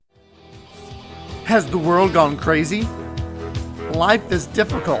Has the world gone crazy? Life is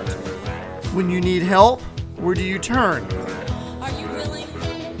difficult. When you need help, where do you turn? Are you willing?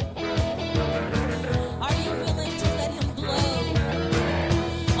 Are you willing to let him blow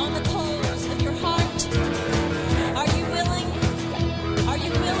on the coals of your heart? Are you willing? Are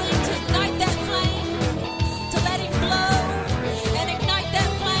you willing to ignite that flame? To let him blow and ignite that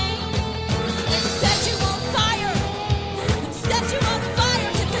flame and set you on fire? And set you on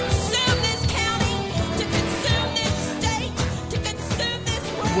fire to consume this county, to consume this state, to consume this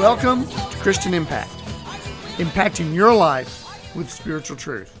world. Welcome to Christian Impact, impacting your life with spiritual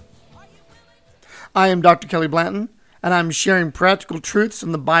truth. I am Dr. Kelly Blanton, and I'm sharing practical truths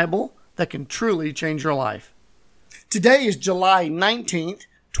in the Bible that can truly change your life. Today is July 19th,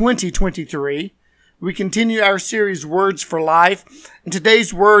 2023. We continue our series, Words for Life, and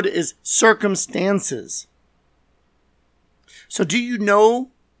today's word is circumstances. So do you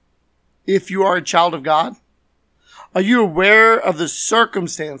know if you are a child of God? Are you aware of the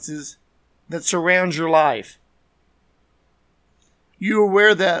circumstances that surround your life? You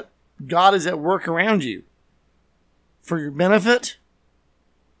aware that God is at work around you for your benefit?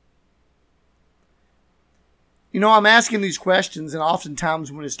 You know, I'm asking these questions, and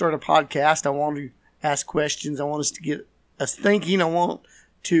oftentimes when I start a podcast, I want to ask questions. I want us to get us thinking. I want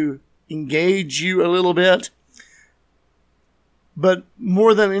to engage you a little bit. But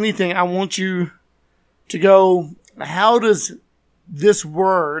more than anything, I want you to go, how does this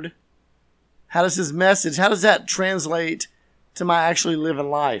word, how does this message, how does that translate to my actually living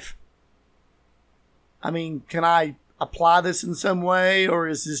life? I mean, can I apply this in some way, or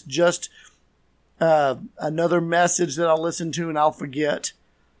is this just another message that I'll listen to and I'll forget?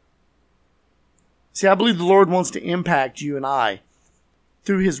 See, I believe the Lord wants to impact you and I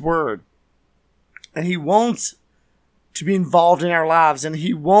through His Word. And He wants to be involved in our lives, and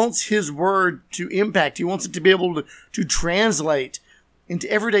He wants His Word to impact. He wants it to be able to translate into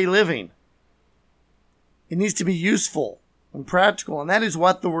everyday living. It needs to be useful and practical, and that is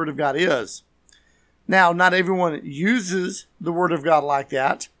what the Word of God is. Now, not everyone uses the Word of God like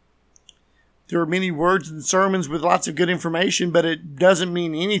that. There are many words and sermons with lots of good information, but it doesn't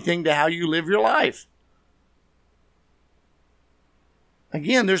mean anything to how you live your life.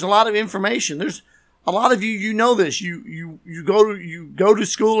 Again, there's a lot of information. There's a lot of you know this. You go to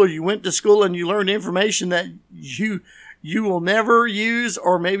school, or you went to school and you learned information that you will never use,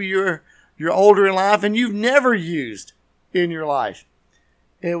 or maybe you're older in life and you've never used in your life.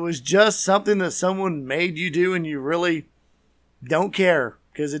 It was just something that someone made you do, and you really don't care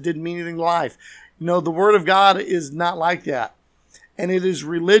because it didn't mean anything to life. You know, the Word of God is not like that. And it is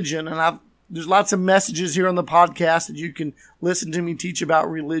religion. And there's lots of messages here on the podcast that you can listen to me teach about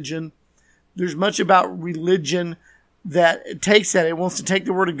religion. There's much about religion that takes that. It wants to take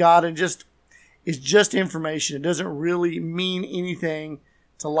the Word of God and it's just information. It doesn't really mean anything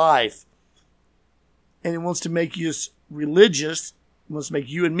to life. And it wants to make you religious. It wants to make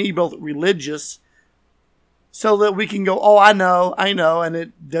you and me both religious so that we can go, oh, I know, and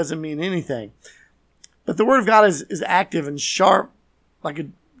it doesn't mean anything. But the Word of God is active and sharp like a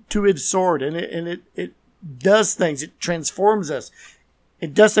two-edged sword, and it does things. It transforms us.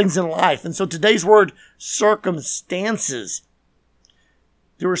 It does things in life. And so today's word, circumstances.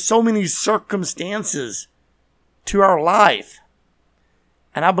 There are so many circumstances to our life.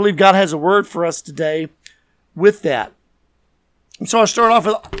 And I believe God has a word for us today with that. And so I'll start off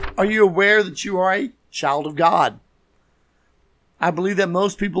with, are you aware that you are a child of God? I believe that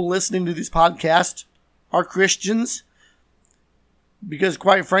most people listening to this podcast are Christians. Because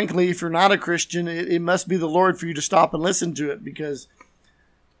quite frankly, if you're not a Christian, it must be the Lord for you to stop and listen to it. Because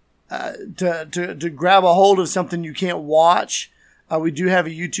to grab a hold of something you can't watch. We do have a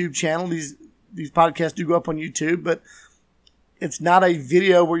YouTube channel. These podcasts do go up on YouTube, but it's not a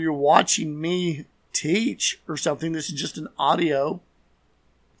video where you're watching me teach or something. This is just an audio.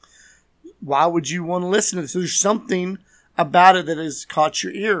 Why would you want to listen to this? There's something about it that has caught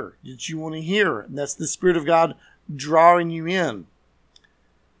your ear that you want to hear. And that's the Spirit of God drawing you in.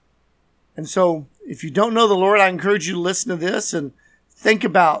 And so if you don't know the Lord, I encourage you to listen to this and think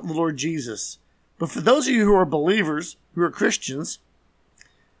about the Lord Jesus. But for those of you who are believers, who are Christians,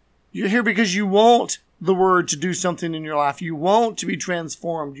 you're here because you want the Word to do something in your life. You want to be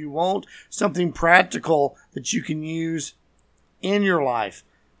transformed. You want something practical that you can use in your life,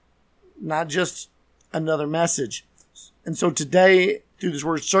 not just another message. And so today, through this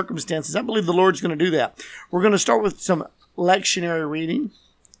word circumstances, I believe the Lord's going to do that. We're going to start with some lectionary reading,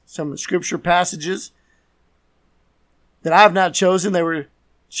 some scripture passages that I have not chosen. They were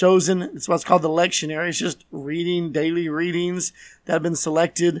chosen. It's what's called the lectionary. It's just daily readings that have been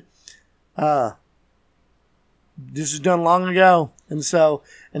selected This was done long ago.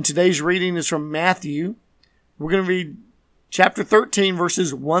 And today's reading is from Matthew. We're going to read chapter 13,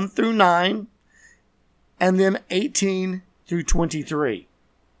 verses 1 through 9, and then 18 through 23.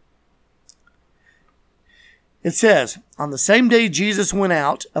 It says, "On the same day Jesus went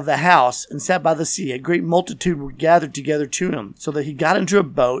out of the house and sat by the sea. A great multitude were gathered together to him, so that he got into a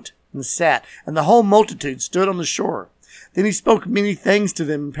boat and sat, and the whole multitude stood on the shore. Then he spoke many things to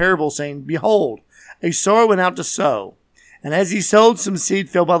them in parables, saying, Behold, a sower went out to sow. And as he sowed, some seed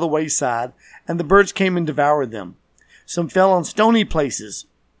fell by the wayside, and the birds came and devoured them. Some fell on stony places,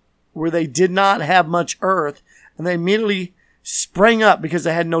 where they did not have much earth, and they immediately sprang up because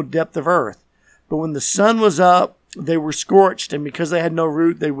they had no depth of earth. But when the sun was up, they were scorched, and because they had no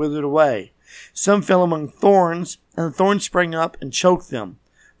root, they withered away. Some fell among thorns, and the thorns sprang up and choked them.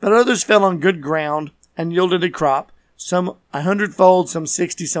 But others fell on good ground and yielded a crop, some 100-fold, some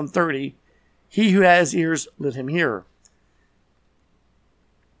 60, some 30. He who has ears, let him hear."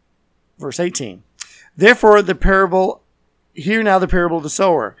 Verse 18. "Therefore hear now the parable of the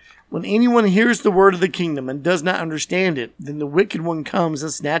sower. When anyone hears the word of the kingdom and does not understand it, then the wicked one comes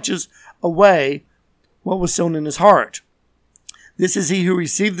and snatches away what was sown in his heart. This is he who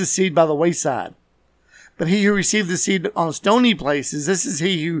received the seed by the wayside. But he who received the seed on stony places, this is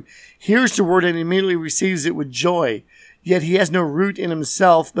he who hears the word and immediately receives it with joy. Yet he has no root in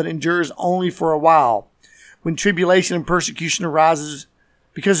himself, but endures only for a while. When tribulation and persecution arises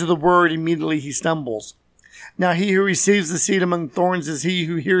because of the word, immediately he stumbles. Now he who receives the seed among thorns is he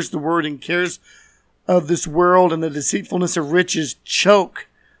who hears the word and cares of this world and the deceitfulness of riches choke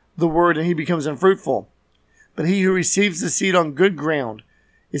the word, and he becomes unfruitful. But he who receives the seed on good ground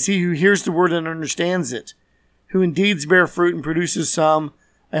is he who hears the word and understands it, who indeed bear fruit and produces some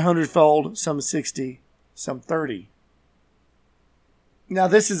 100-fold, some 60, some 30. Now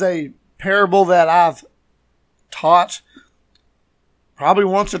this is a parable that I've taught probably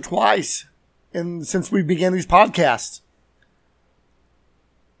once or twice since we began these podcasts.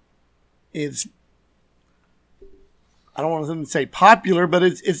 It's, I don't want to say popular, but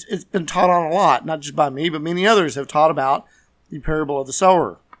it's been taught on a lot, not just by me, but many others have taught about the parable of the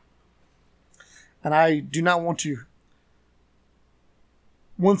sower. And I do not want to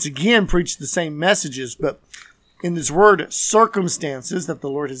once again preach the same messages, but in this word circumstances that the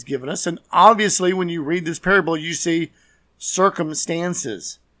Lord has given us, and obviously when you read this parable, you see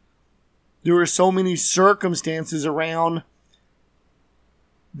circumstances. There are so many circumstances around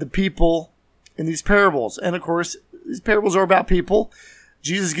the people in these parables. And of course, these parables are about people.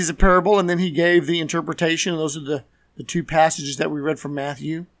 Jesus gives a parable and then he gave the interpretation. Those are the two passages that we read from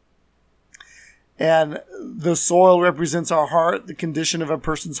Matthew. And the soil represents our heart, the condition of a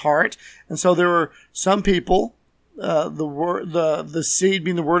person's heart. And so there are some people, the seed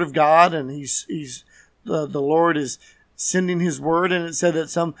being the word of God, and the Lord is sending his word, and it said that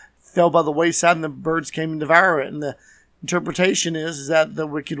some fell by the wayside and the birds came and devoured it. And the interpretation is that the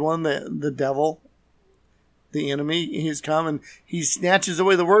wicked one, the devil, the enemy, he has come and he snatches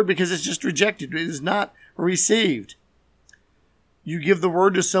away the word because it's just rejected. It is not received. You give the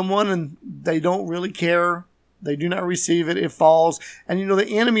word to someone and they don't really care. They do not receive it. It falls. And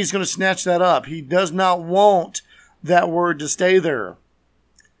the enemy is going to snatch that up. He does not want that word to stay there.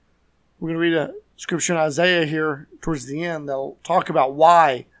 We're going to read a scripture in Isaiah here towards the end that'll talk about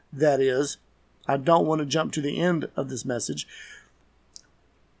why that is. I don't want to jump to the end of this message.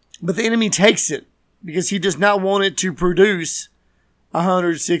 But the enemy takes it because he does not want it to produce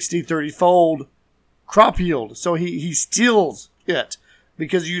 160, 30-fold crop yield. So he steals it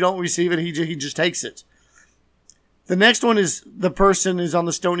because you don't receive it. He just takes it. The next one is the person is on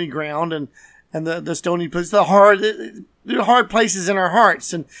the stony ground and the stony place, the hard places in our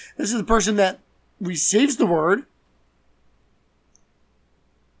hearts. And this is the person that receives the word.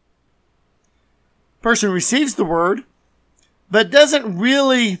 Person receives the word, but doesn't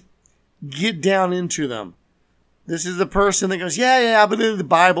really get down into them. This is the person that goes, yeah, I believe in the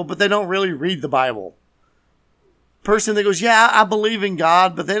Bible, but they don't really read the Bible. Person that goes, yeah, I believe in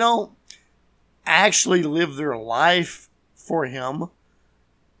God, but they don't actually live their life for him.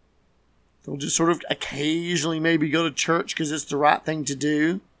 They'll just sort of occasionally maybe go to church because it's the right thing to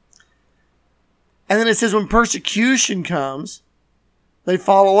do. And then it says when persecution comes, they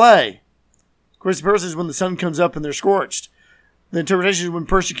fall away. Of course, the person is when the sun comes up and they're scorched. The interpretation is when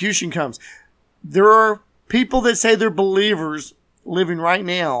persecution comes. There are people that say they're believers living right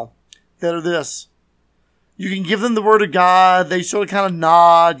now that are this. You can give them the word of God. They sort of kind of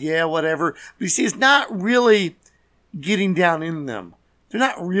nod, yeah, whatever. But you see, it's not really getting down in them. They're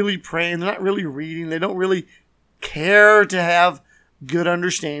not really praying. They're not really reading. They don't really care to have good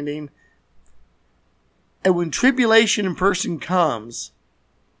understanding. And when tribulation in person comes,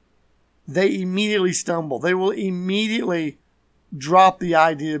 they immediately stumble. They will immediately drop the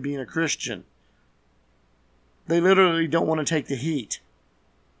idea of being a Christian. They literally don't want to take the heat.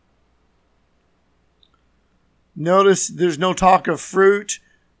 Notice there's no talk of fruit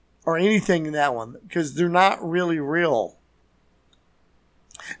or anything in that one because they're not really real.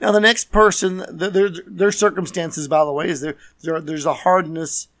 Now the next person, their circumstances, by the way, is there's a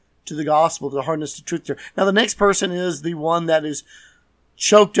hardness to the gospel, the hardness to truth there. Now the next person is the one that is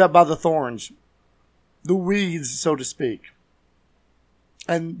choked up by the thorns, the weeds, so to speak.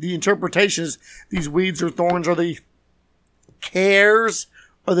 And the interpretation is these weeds or thorns are the cares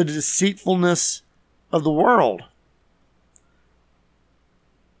or the deceitfulness of the world.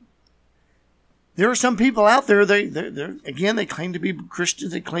 There are some people out there, they claim to be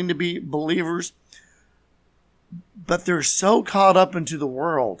Christians, they claim to be believers, but they're so caught up into the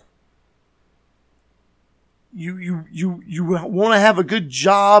world. You want to have a good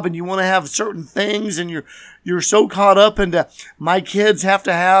job and you want to have certain things and you're so caught up into my kids have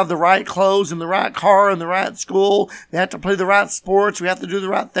to have the right clothes and the right car and the right school. They have to play the right sports. We have to do the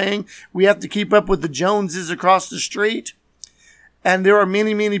right thing. We have to keep up with the Joneses across the street. And there are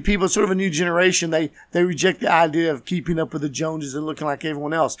many, many people, sort of a new generation, they reject the idea of keeping up with the Joneses and looking like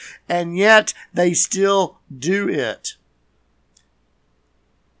everyone else. And yet they still do it.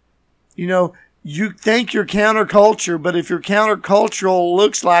 You know, you think you're counterculture, but if your countercultural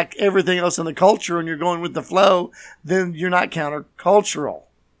looks like everything else in the culture and you're going with the flow, then you're not countercultural.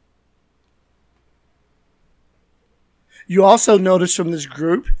 You also notice from this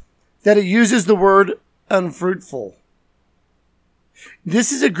group that it uses the word unfruitful.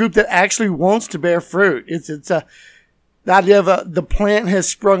 This is a group that actually wants to bear fruit. It's the idea of the plant has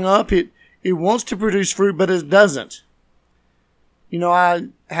sprung up. It wants to produce fruit, but it doesn't. You know, I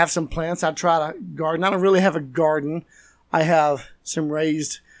have some plants. I try to garden. I don't really have a garden. I have some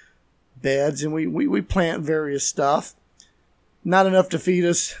raised beds, and we plant various stuff. Not enough to feed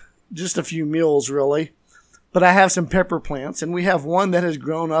us just a few meals, really. But I have some pepper plants, and we have one that has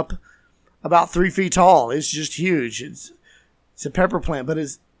grown up about 3 feet tall. It's just huge. It's a pepper plant, but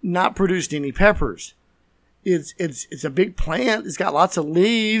it's not produced any peppers. It's a big plant. It's got lots of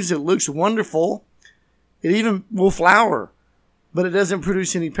leaves. It looks wonderful. It even will flower, but it doesn't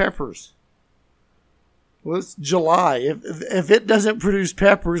produce any peppers. Well, it's July. If it doesn't produce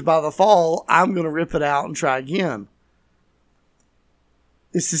peppers by the fall, I'm going to rip it out and try again.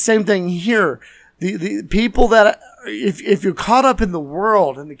 It's the same thing here. The people that, if you're caught up in the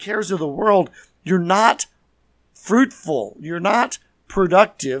world and the cares of the world, you're not fruitful. You're not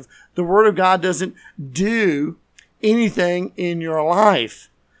productive. The Word of God doesn't do anything in your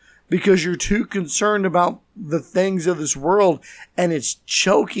life because you're too concerned about the things of this world, and it's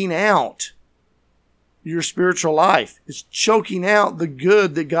choking out your spiritual life. It's choking out the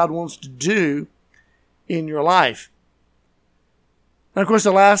good that God wants to do in your life. And of course,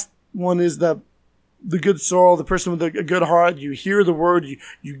 the last one is the good soil, the person with a good heart. You hear the word,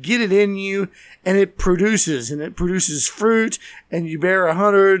 you get it in you, and it produces fruit, and you bear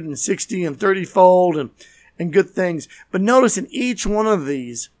 160 and 30 fold and good things. But notice in each one of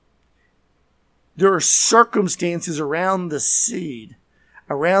these, there are circumstances around the seed,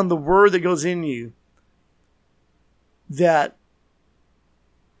 around the word that goes in you, that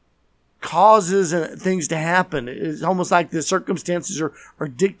causes things to happen. It's almost like the circumstances are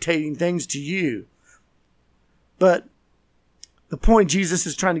dictating things to you. But the point Jesus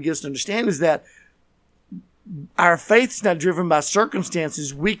is trying to get us to understand is that our faith is not driven by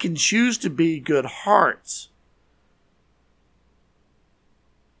circumstances. We can choose to be good hearts.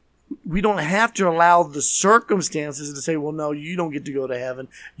 We don't have to allow the circumstances to say, well, no, you don't get to go to heaven.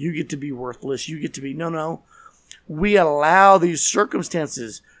 You get to be worthless. You get to be, no. We allow these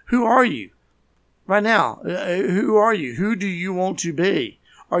circumstances. Who are you right now? Who are you? Who do you want to be?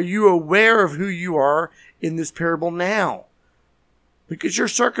 Are you aware of who you are in this parable now? Look at your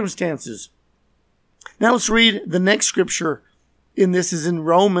circumstances. Now let's read the next scripture in this is in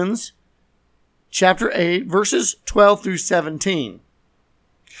Romans chapter 8, verses 12 through 17.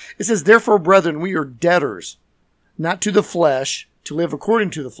 It says, therefore, brethren, we are debtors, not to the flesh, to live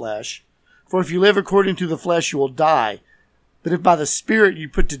according to the flesh. For if you live according to the flesh, you will die. But if by the Spirit you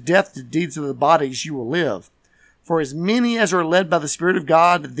put to death the deeds of the bodies, you will live. For as many as are led by the Spirit of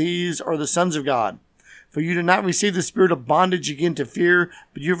God, these are the sons of God. For you did not receive the spirit of bondage again to fear,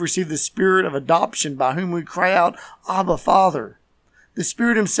 but you have received the spirit of adoption, by whom we cry out, Abba, Father. The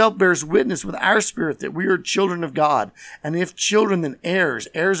Spirit himself bears witness with our spirit that we are children of God. And if children, then heirs,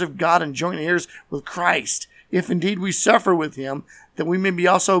 heirs of God and joint heirs with Christ. If indeed we suffer with him, that we may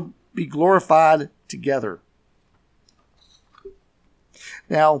also be glorified together.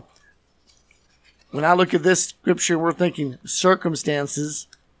 Now, when I look at this scripture, we're thinking circumstances.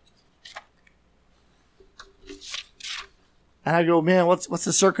 And I go, man, what's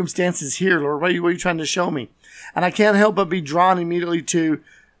the circumstances here, Lord? What are you trying to show me? And I can't help but be drawn immediately to,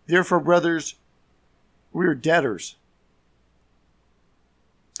 therefore, brothers, we are debtors.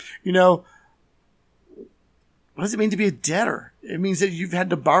 You know, what does it mean to be a debtor? It means that you've had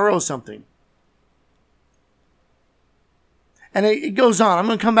to borrow something. And it goes on. I'm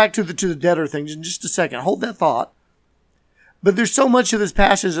going to come back to the debtor thing in just a second. Hold that thought. But there's so much of this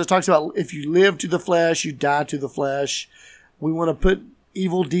passage that talks about if you live to the flesh, you die to the flesh. We want to put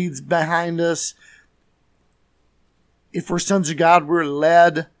evil deeds behind us. If we're sons of God, we're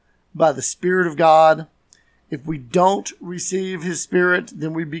led by the Spirit of God. If we don't receive His Spirit,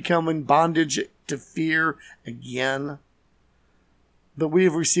 then we become in bondage to fear again. But we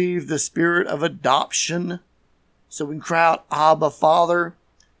have received the Spirit of adoption, so we can cry out, Abba, Father.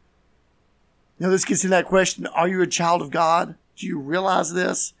 Now this gets to that question, are you a child of God? Do you realize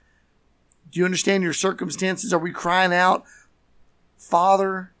this? Do you understand your circumstances? Are we crying out,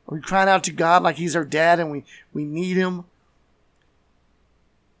 Father? Are we crying out to God like He's our dad and we need Him?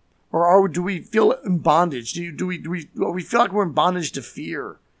 Or do we feel in bondage? Do we feel like we're in bondage to fear?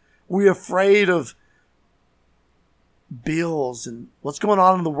 Are we afraid of bills and what's going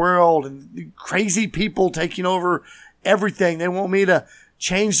on in the world and crazy people taking over everything? They want me to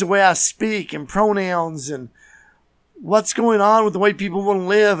change the way I speak and pronouns and what's going on with the way people want to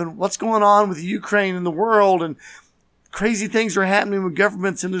live and what's going on with Ukraine and the world, and crazy things are happening with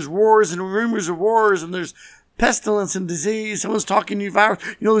governments, and there's wars and rumors of wars, and there's pestilence and disease. Someone's talking to you virus.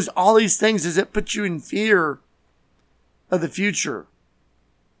 You know, there's all these things. Does it put you in fear of the future?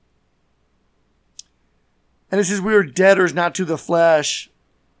 And it says we are debtors not to the flesh,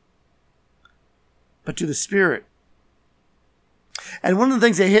 but to the Spirit. And one of the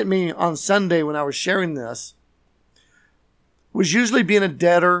things that hit me on Sunday when I was sharing this was usually being a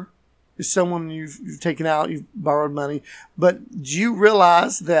debtor is someone you've taken out, you've borrowed money. But do you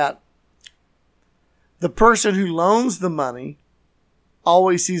realize that the person who loans the money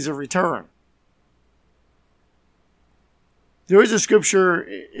always sees a return? There is a scripture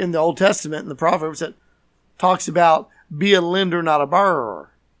in the Old Testament, in the Proverbs, that talks about be a lender, not a borrower.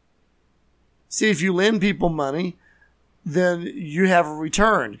 See, if you lend people money, then you have a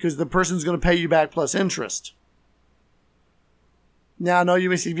return because the person's going to pay you back plus interest. Now, I know you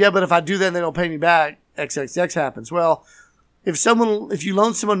may say, yeah, but if I do that and they don't pay me back, XXX happens. Well, if you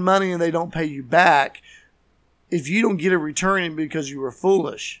loan someone money and they don't pay you back, if you don't get a return because you were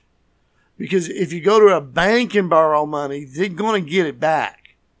foolish. Because if you go to a bank and borrow money, they're going to get it back.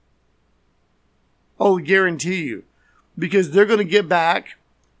 Oh, I guarantee you. Because they're going to get back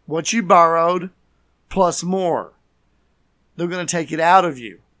what you borrowed plus more. They're going to take it out of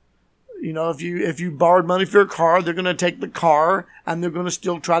you. You know, if you borrowed money for a car, they're going to take the car and they're going to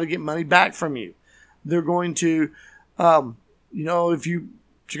still try to get money back from you. They're going to, if you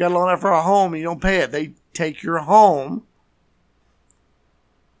got a loan out for a home and you don't pay it, they take your home,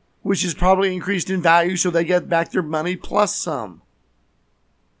 which is probably increased in value, so they get back their money plus some.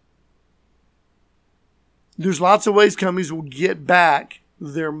 There's lots of ways companies will get back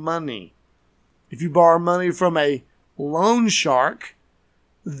their money. If you borrow money from a loan shark,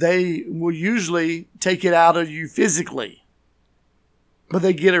 they will usually take it out of you physically, but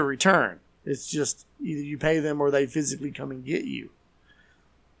they get a return. It's just either you pay them or they physically come and get you.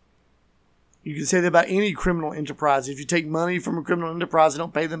 You can say that about any criminal enterprise. If you take money from a criminal enterprise and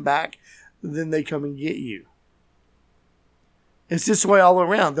don't pay them back, then they come and get you. It's this way all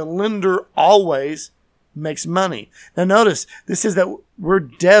around. The lender always makes money. Now notice, this says that we're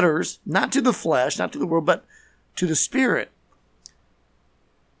debtors, not to the flesh, not to the world, but to the Spirit.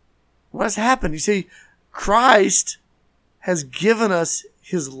 What has happened? You see, Christ has given us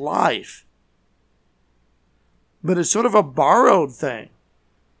His life. But it's sort of a borrowed thing.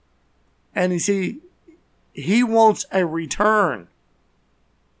 And you see, He wants a return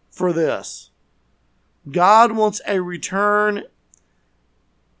for this. God wants a return.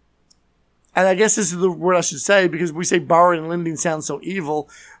 And I guess this is the word I should say, because we say borrowing and lending sounds so evil.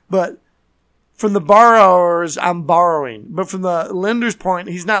 But from the borrowers, I'm borrowing. But from the lender's point,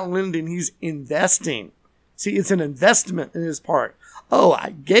 he's not lending, he's investing. See, it's an investment in his part. Oh,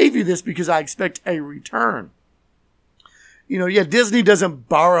 I gave you this because I expect a return. You know, yeah, Disney doesn't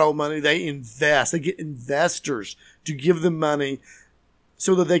borrow money, they invest. They get investors to give them money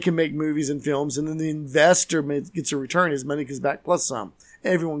so that they can make movies and films. And then the investor gets a return. His money comes back plus some.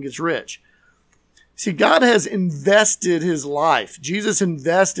 Everyone gets rich. See, God has invested His life. Jesus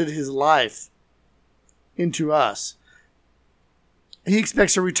invested His life into us. He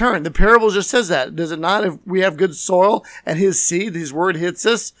expects a return. The parable just says that, does it not? If we have good soil and his seed, his word hits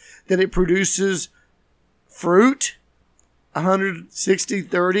us, that it produces fruit, 160,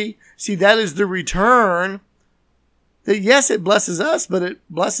 30. See, that is the return. That yes, it blesses us, but it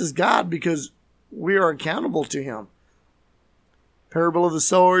blesses God because we are accountable to him. Parable of the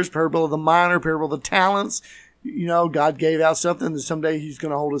sowers, parable of the miner, parable of the talents. You know, God gave out something, and someday he's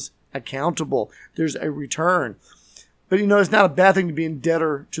going to hold us accountable. There's a return. But, you know, it's not a bad thing to be in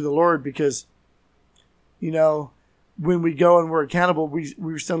debtor to the Lord because, you know, when we go and we're accountable,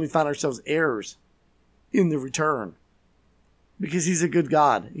 we suddenly find ourselves heirs in the return. Because he's a good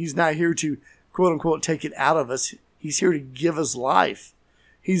God. He's not here to, quote unquote, take it out of us. He's here to give us life.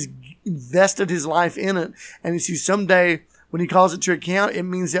 He's invested his life in it. And you see, someday when he calls it to account, it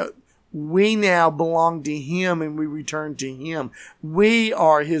means that we now belong to him and we return to him. We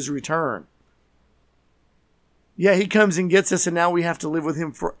are his return. Yeah, he comes and gets us, and now we have to live with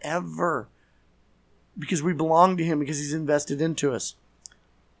him forever because we belong to him, because he's invested into us.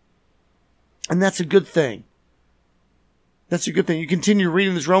 And that's a good thing. That's a good thing. You continue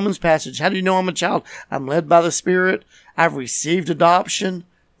reading this Romans passage. How do you know I'm a child? I'm led by the Spirit. I've received adoption.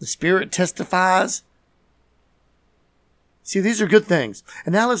 The Spirit testifies. See, these are good things.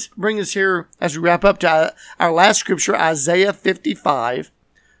 And now let's bring us here as we wrap up to our last scripture, Isaiah 55,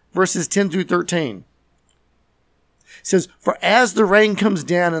 verses 10 through 13. It says, "For as the rain comes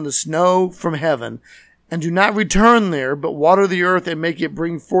down and the snow from heaven, and do not return there, but water the earth and make it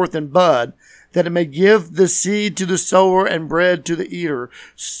bring forth and bud, that it may give the seed to the sower and bread to the eater,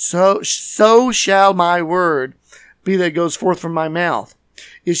 so shall my word be that goes forth from my mouth.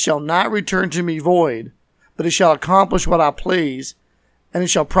 It shall not return to me void, but it shall accomplish what I please, and it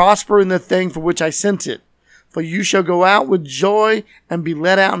shall prosper in the thing for which I sent it. For you shall go out with joy and be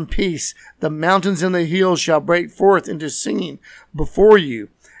led out in peace. The mountains and the hills shall break forth into singing before you,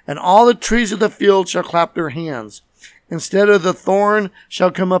 and all the trees of the field shall clap their hands. Instead of the thorn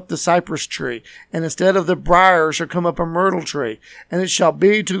shall come up the cypress tree, and instead of the briar shall come up a myrtle tree. And it shall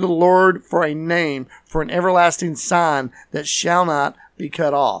be to the Lord for a name, for an everlasting sign that shall not be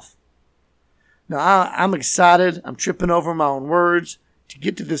cut off." Now, I'm excited. I'm tripping over my own words to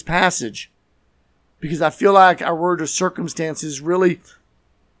get to this passage, because I feel like our word of circumstances really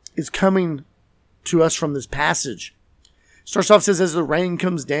is coming to us from this passage. Starts off, says, as the rain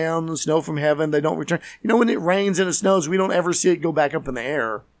comes down, the snow from heaven, they don't return. You know, when it rains and it snows, we don't ever see it go back up in the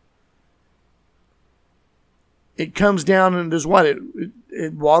air. It comes down and does what?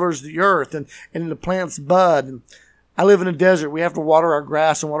 It waters the earth and the plants bud. And I live in a desert. We have to water our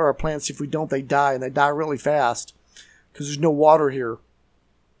grass and water our plants. If we don't, they die, and they die really fast because there's no water here.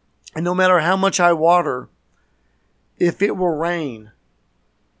 And no matter how much I water, if it will rain,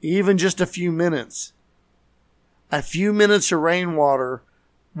 even just a few minutes of rainwater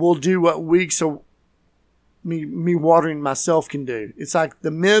will do what weeks of me watering myself can do. It's like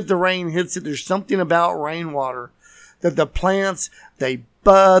the minute the rain hits it, there's something about rainwater that the plants, they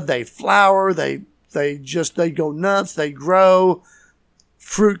bud, they flower, they go nuts, they grow.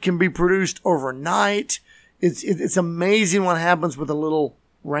 Fruit can be produced overnight. It's amazing what happens with a little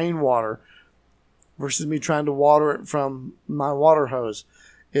rainwater versus me trying to water it from my water hose.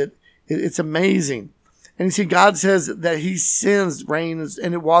 It's amazing. And you see, God says that he sends rain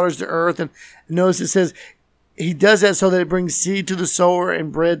and it waters the earth. And notice it says he does that so that it brings seed to the sower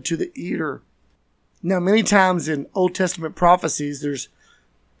and bread to the eater. Now, many times in Old Testament prophecies, there's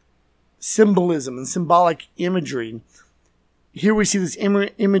symbolism and symbolic imagery. Here we see this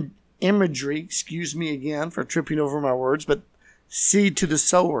imagery, excuse me again for tripping over my words, but seed to the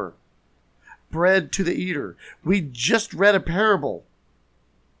sower, bread to the eater. We just read a parable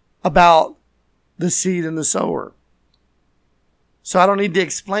about the seed and the sower. So I don't need to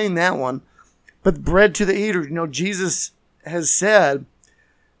explain that one. But bread to the eater, you know, Jesus has said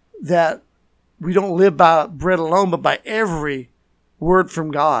that we don't live by bread alone, but by every word from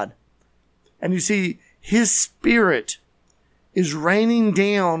God. And you see, his Spirit is raining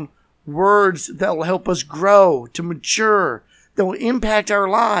down words that will help us grow, to mature, that will impact our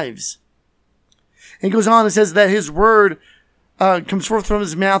lives. And he goes on and says that his word comes forth from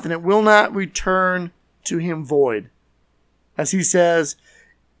his mouth, and it will not return to him void. As he says,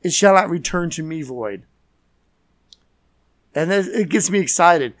 it shall not return to me void. And it gets me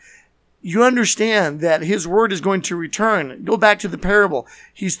excited. You understand that his word is going to return. Go back to the parable.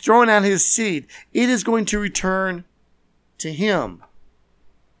 He's throwing out his seed. It is going to return to him.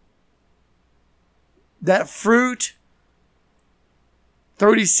 That fruit,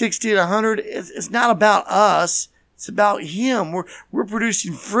 30, 60, and 100, it's not about us. It's about him. We're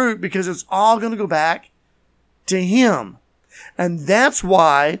producing fruit because it's all going to go back to Him. And that's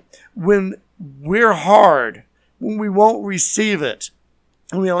why when we're hard, when we won't receive it,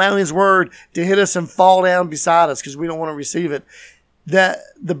 and we allow His Word to hit us and fall down beside us because we don't want to receive it, that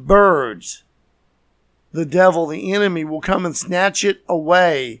the birds, the devil, the enemy will come and snatch it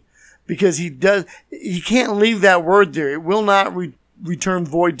away because he can't leave that word there. It will not return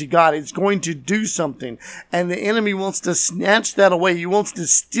void to God. It's going to do something. And the enemy wants to snatch that away. He wants to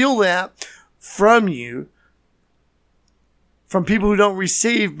steal that from you, from people who don't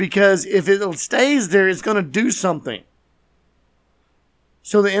receive, because if it stays there, it's going to do something.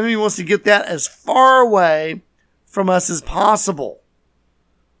 So the enemy wants to get that as far away from us as possible,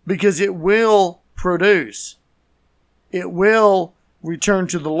 because it will produce. It will return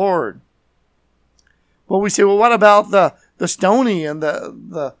to the Lord. Well, we say, well, what about the stony and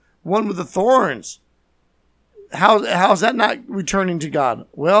the one with the thorns? How is that not returning to God?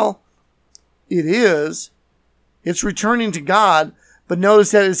 Well, it is. It's returning to God, but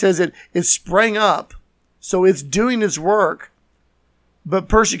notice that it says it sprang up. So it's doing its work, but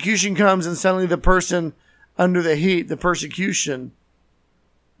persecution comes and suddenly the person under the heat, the persecution,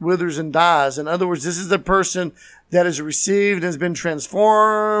 withers and dies. In other words, this is the person that has received and has been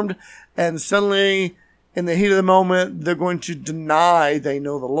transformed, and suddenly in the heat of the moment, they're going to deny they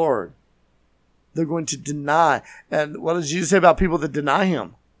know the Lord. They're going to deny. And what does Jesus say about people that deny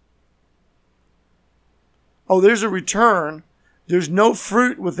Him? Oh, there's a return. There's no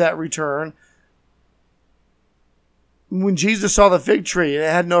fruit with that return. When Jesus saw the fig tree and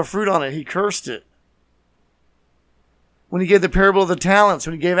it had no fruit on it, He cursed it. When He gave the parable of the talents,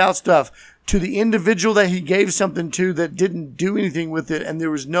 when He gave out stuff to the individual that He gave something to that didn't do anything with it and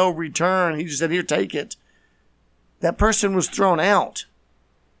there was no return, He just said, here, take it. That person was thrown out.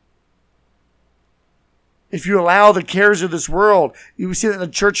 If you allow the cares of this world, you see that in the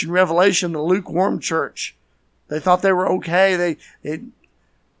church in Revelation, the lukewarm church. They thought they were okay.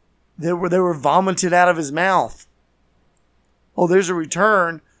 They were vomited out of His mouth. Oh, there's a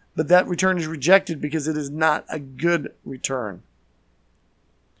return, but that return is rejected because it is not a good return.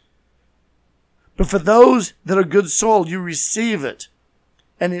 But for those that are good soul, you receive it,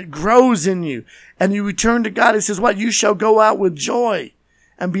 and it grows in you, and you return to God. It says, what? You shall go out with joy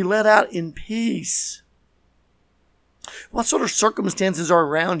and be led out in peace. What sort of circumstances are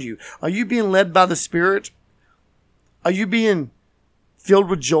around you? Are you being led by the Spirit? Are you being filled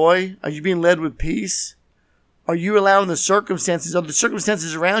with joy? Are you being led with peace? Are you allowing the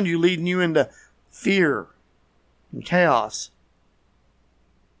circumstances around you leading you into fear and chaos?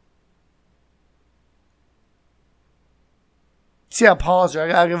 See, I pause there. I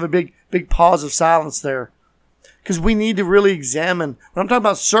gotta give a big pause of silence there, because we need to really examine. When I'm talking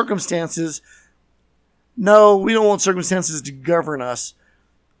about circumstances, no, we don't want circumstances to govern us,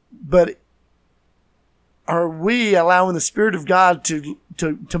 but are we allowing the Spirit of God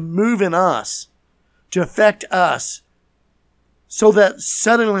to move in us, to affect us, so that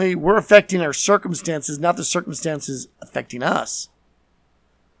suddenly we're affecting our circumstances, not the circumstances affecting us?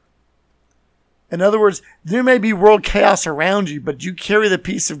 In other words, there may be world chaos around you, but you carry the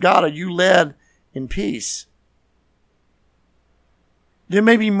peace of God. Are you led in peace? There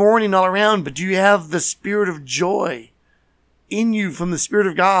may be mourning all around, but do you have the spirit of joy in you from the Spirit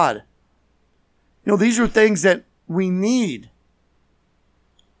of God? You know, these are things that we need.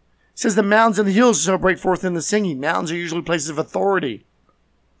 It says the mountains and the hills shall break forth in the singing. Mountains are usually places of authority.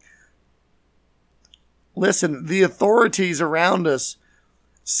 Listen, the authorities around us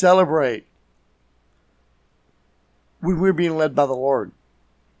celebrate when we're being led by the Lord.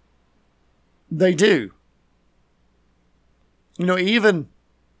 They do. You know, even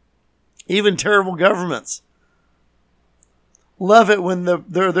terrible governments love it when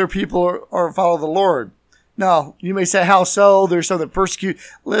their people are follow the Lord. Now, you may say, how so? There's some that persecute.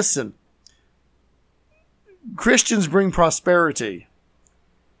 Listen, Christians bring prosperity.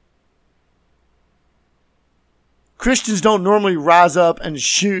 Christians don't normally rise up and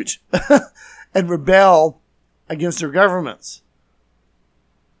shoot and rebel against their governments.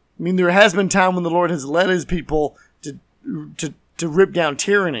 I mean, there has been time when the Lord has led His people to rip down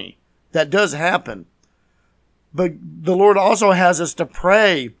tyranny. That does happen. But the Lord also has us to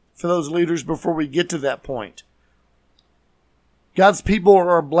pray for those leaders before we get to that point. God's people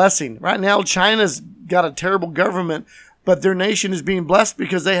are a blessing. Right now, China's got a terrible government, but their nation is being blessed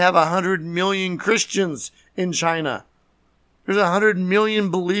because they have 100 million Christians in China. There's 100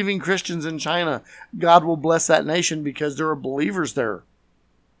 million believing Christians in China. God will bless that nation because there are believers there.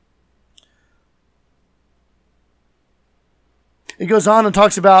 It goes on and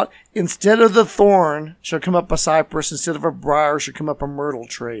talks about, instead of the thorn shall come up a cypress, instead of a briar shall come up a myrtle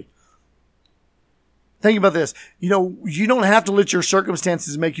tree. Think about this. You don't have to let your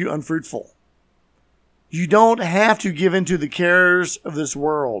circumstances make you unfruitful. You don't have to give into the cares of this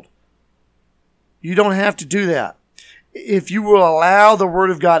world. You don't have to do that. If you will allow the Word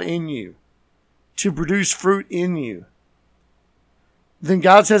of God in you to produce fruit in you, then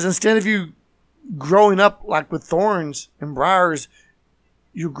God says, instead of you growing up like with thorns and briars,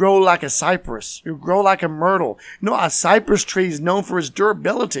 you grow like a cypress. You grow like a myrtle. A cypress tree is known for its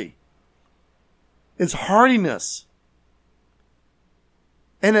durability, its hardiness.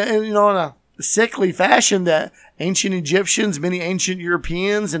 And in a sickly fashion, that ancient Egyptians, many ancient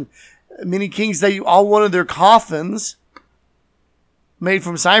Europeans, and many kings, they all wanted their coffins made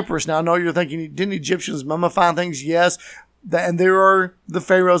from cypress. Now, I know you're thinking, didn't Egyptians mummify things? Yes. And there are the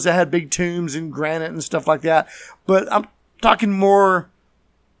pharaohs that had big tombs in granite and stuff like that. But I'm talking more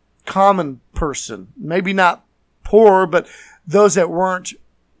common person. Maybe not poor, but those that weren't,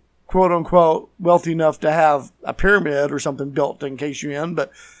 quote unquote, wealthy enough to have a pyramid or something built in case you're in.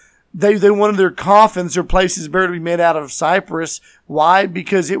 But they wanted their coffins or places buried to be made out of cypress. Why?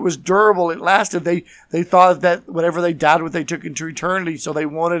 Because it was durable. It lasted. They thought that whatever they died with, they took into eternity. So they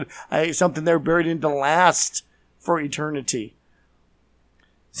wanted something they were buried in to last for eternity.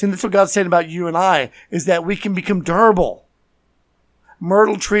 See, that's what God's saying about you and I, is that we can become durable.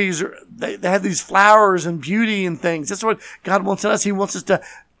 Myrtle trees, they have these flowers and beauty and things. That's what God wants in us. He wants us to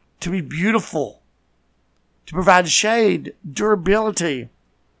be beautiful, to provide shade, durability.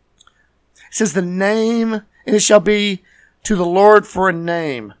 It says the name, and it shall be to the Lord for a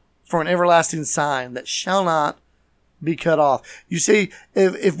name, for an everlasting sign that shall not be cut off. You see,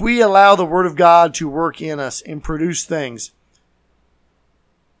 if we allow the Word of God to work in us and produce things,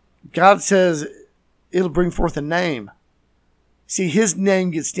 God says it'll bring forth a name. See, His name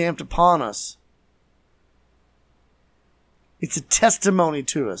gets stamped upon us. It's a testimony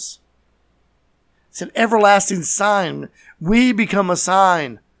to us. It's an everlasting sign. We become a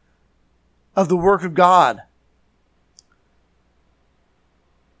sign of the work of God.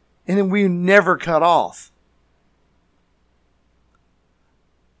 And then we never cut off.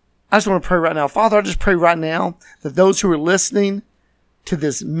 I just want to pray right now. Father, I just pray right now that those who are listening to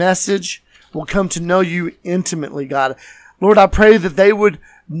this message will come to know you intimately, God. Lord, I pray that they would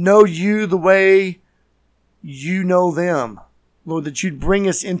know you the way you know them. Lord, that you'd bring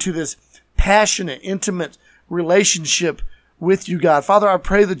us into this passionate, intimate relationship with you, God. Father, I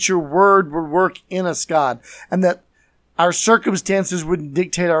pray that your word would work in us, God, and that our circumstances wouldn't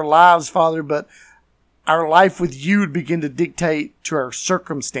dictate our lives, Father, but our life with you would begin to dictate to our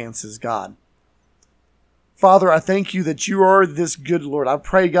circumstances, God. Father, I thank you that you are this good Lord. I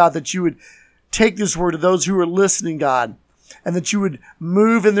pray, God, that you would take this word to those who are listening, God, and that you would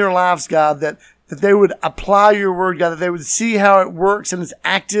move in their lives, God, that they would apply your word, God, that they would see how it works and is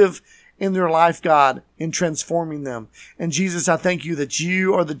active in their life, God, in transforming them. And Jesus, I thank you that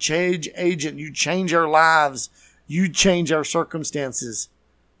you are the change agent. You change our lives. You change our circumstances.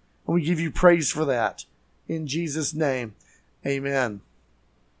 And we give you praise for that. In Jesus' name, amen.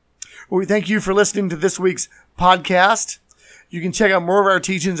 Well, we thank you for listening to this week's podcast. You can check out more of our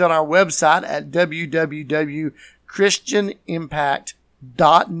teachings on our website at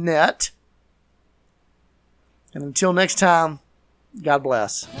www.christianimpact.net. And until next time, God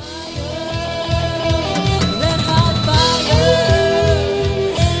bless.